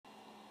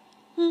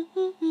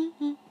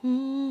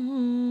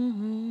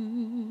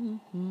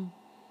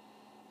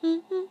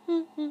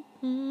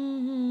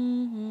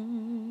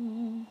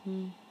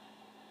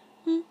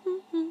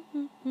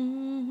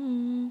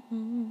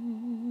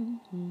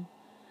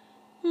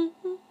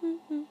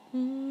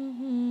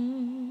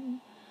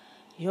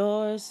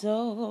you're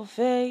so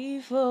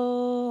faithful.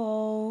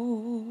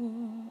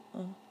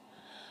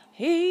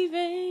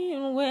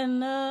 Even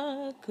when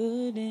I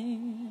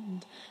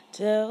couldn't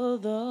tell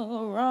the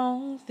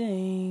wrong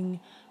thing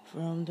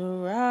from the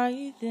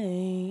right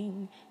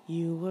thing,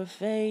 you were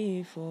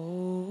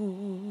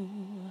faithful.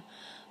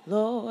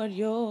 Lord,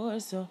 you're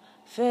so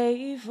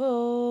faithful.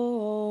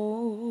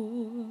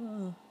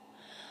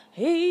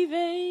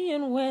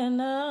 Even when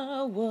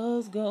I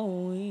was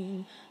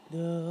going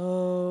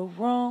the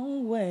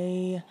wrong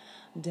way,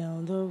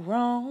 down the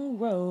wrong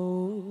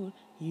road,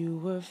 you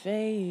were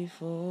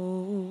faithful.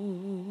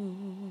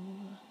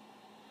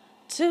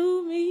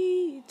 To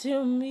me,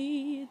 to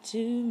me,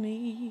 to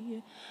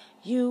me,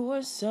 you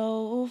were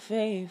so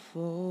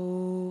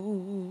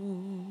faithful.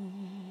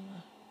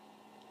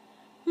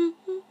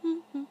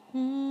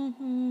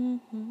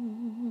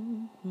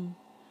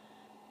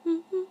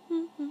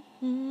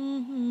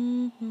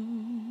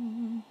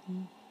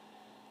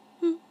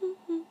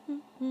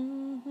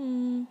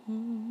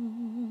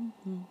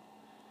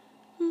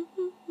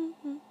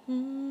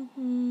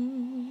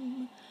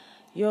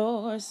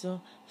 You're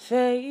so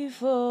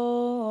faithful.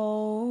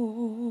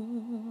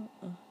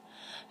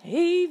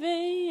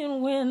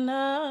 Even when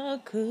I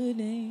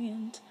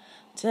couldn't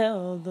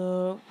tell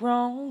the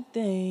wrong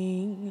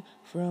thing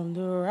from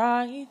the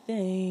right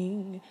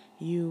thing,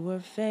 you were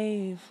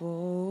faithful.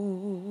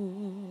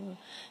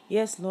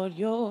 Yes, Lord,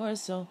 you're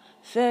so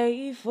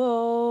faithful.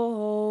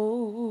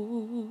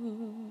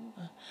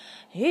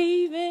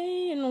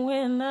 Even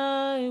when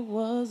I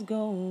was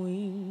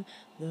going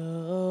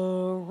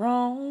the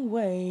wrong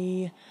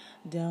way,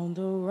 down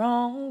the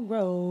wrong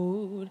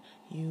road,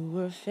 you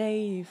were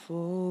faithful.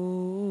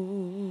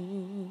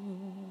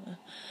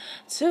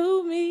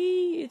 To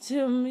me,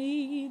 to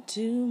me,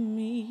 to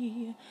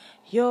me,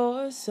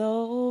 you're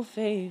so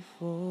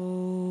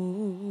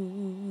faithful.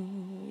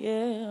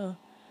 Yeah.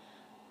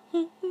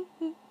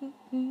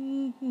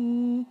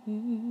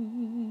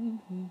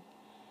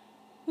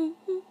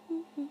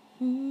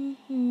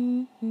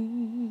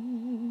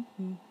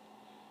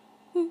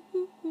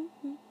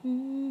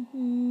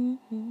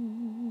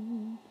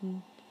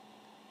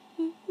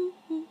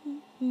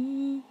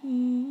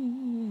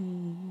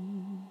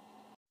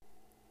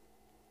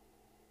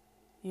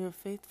 Your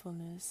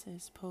faithfulness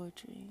is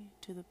poetry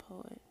to the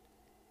poet,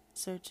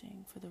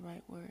 searching for the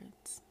right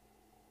words.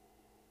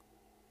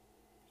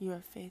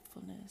 Your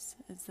faithfulness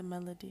is the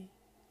melody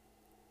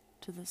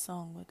to the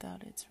song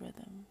without its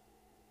rhythm.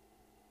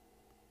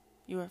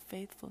 Your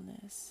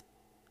faithfulness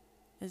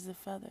is the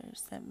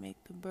feathers that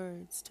make the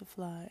birds to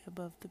fly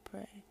above the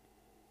prey.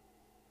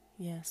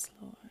 Yes,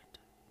 Lord,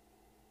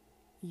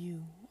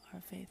 you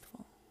are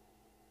faithful.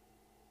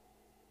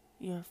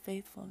 Your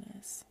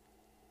faithfulness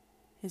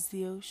is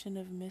the ocean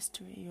of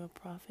mystery your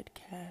prophet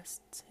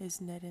casts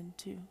his net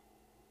into.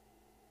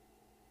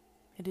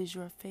 It is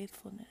your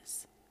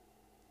faithfulness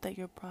that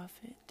your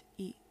prophet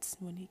eats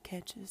when he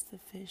catches the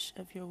fish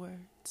of your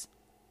words.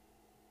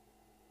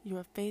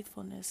 Your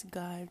faithfulness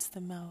guides the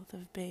mouth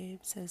of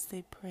babes as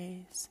they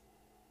praise,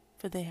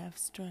 for they have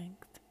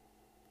strength.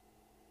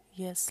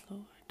 Yes,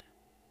 Lord,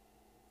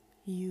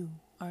 you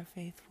are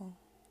faithful.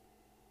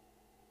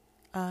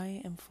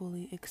 I am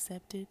fully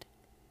accepted,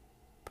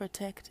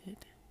 protected,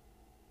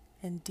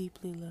 and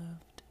deeply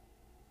loved.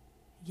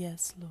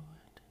 Yes,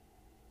 Lord,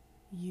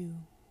 you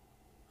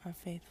are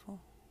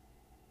faithful.